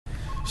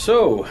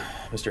So,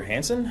 Mr.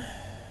 Hansen,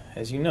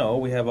 as you know,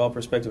 we have all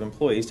prospective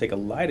employees take a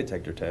lie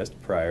detector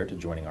test prior to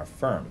joining our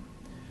firm.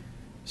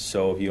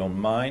 So, if you don't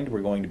mind,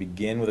 we're going to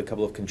begin with a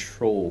couple of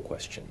control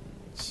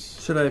questions.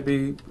 Should I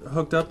be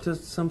hooked up to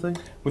something?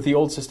 With the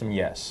old system,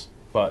 yes.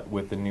 But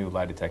with the new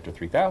Lie Detector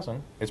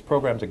 3000, it's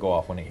programmed to go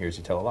off when it hears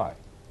you tell a lie.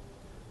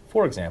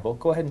 For example,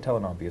 go ahead and tell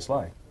an obvious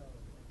lie.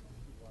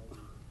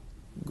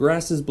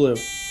 Grass is blue.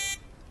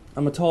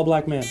 I'm a tall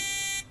black man.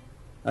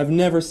 I've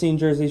never seen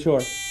Jersey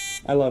Shore.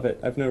 I love it.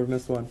 I've never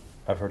missed one.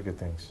 I've heard good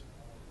things.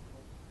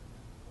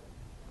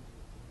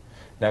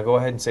 Now go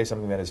ahead and say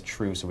something that is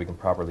true so we can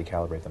properly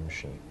calibrate the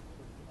machine.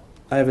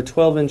 I have a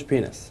 12-inch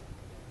penis.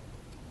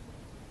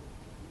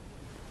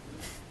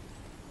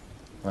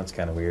 That's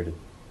kind of weird. It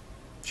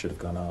should have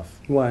gone off.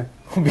 Why?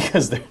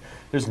 Because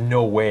there's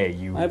no way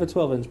you... I have a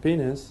 12-inch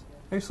penis.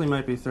 Actually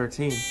might be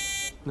 13.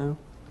 No?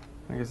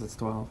 I guess it's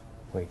 12.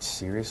 Wait,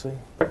 seriously?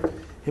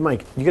 Hey,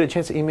 Mike, you get a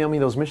chance to email me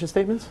those mission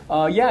statements?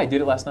 Yeah, I did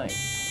it last night.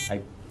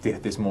 I did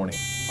it this morning.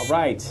 All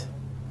right.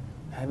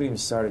 I haven't even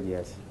started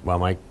yet. Well,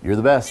 Mike, you're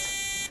the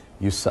best.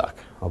 You suck.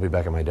 I'll be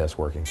back at my desk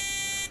working.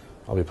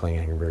 I'll be playing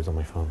Angry Birds on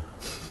my phone.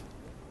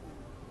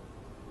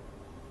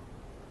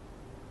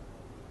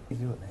 You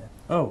do it, man.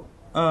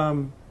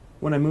 Oh,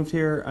 when I moved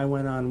here, I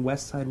went on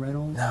West Side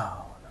Rentals.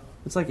 No.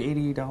 It's like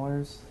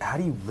 $80. How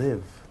do you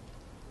live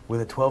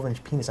with a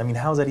 12-inch penis? I mean,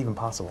 how is that even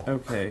possible?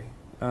 Okay.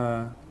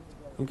 I'm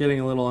getting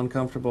a little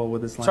uncomfortable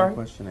with this line of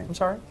questioning. I'm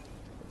sorry.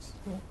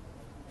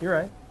 You're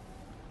right.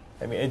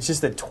 I mean, it's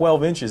just that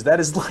 12 inches,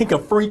 that is like a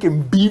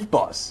freaking beef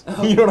bus.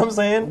 You know what I'm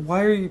saying?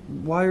 Why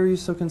are you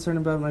so concerned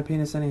about my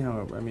penis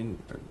anyhow? I mean,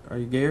 are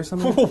you gay or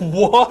something?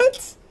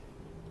 What?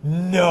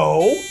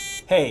 No.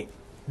 Hey,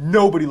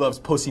 nobody loves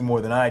pussy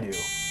more than I do.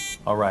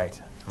 All right,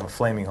 I'm a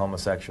flaming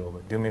homosexual,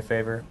 but do me a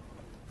favor,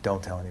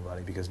 don't tell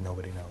anybody because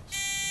nobody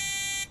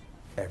knows.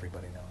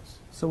 Everybody knows.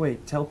 So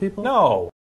wait, tell people? No.